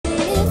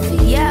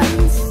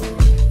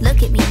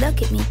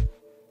Look at me,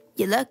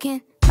 you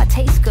looking? My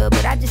taste good,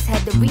 but I just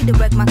had to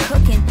redirect my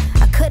cooking.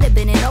 I could have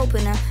been an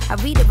opener, I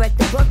redirect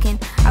the booking.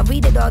 I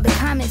read it all the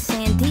comments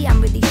saying, D,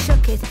 I'm really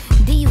shook it.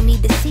 D, you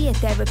need to see a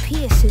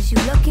therapist. Is you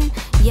looking?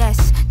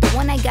 Yes, the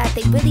one I got,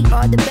 they really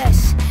are the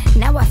best.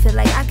 Now I feel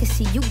like I can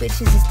see you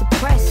bitches is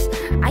depressed.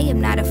 I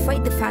am not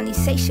afraid to finally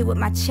say shit with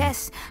my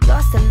chest.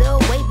 Lost a little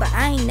weight, but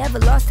I ain't never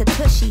lost a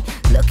tushy.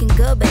 Looking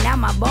good, but now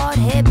my bald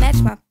head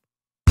match my...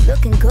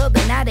 Looking good,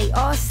 but now they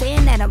all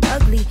saying that I'm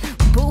ugly.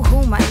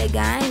 Boo-hoo, my nigga,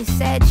 I ain't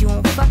sad you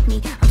won't fuck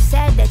me. I'm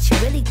sad that you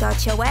really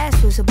thought your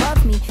ass was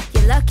above me.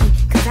 You're lucky,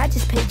 cause I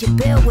just paid your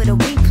bill with a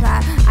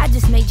reply. I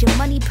just made your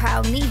money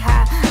pile knee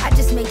high. I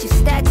just made your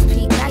stats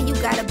peak, now you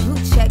got a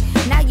blue check.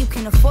 Now you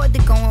can afford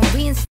to go and reinstate.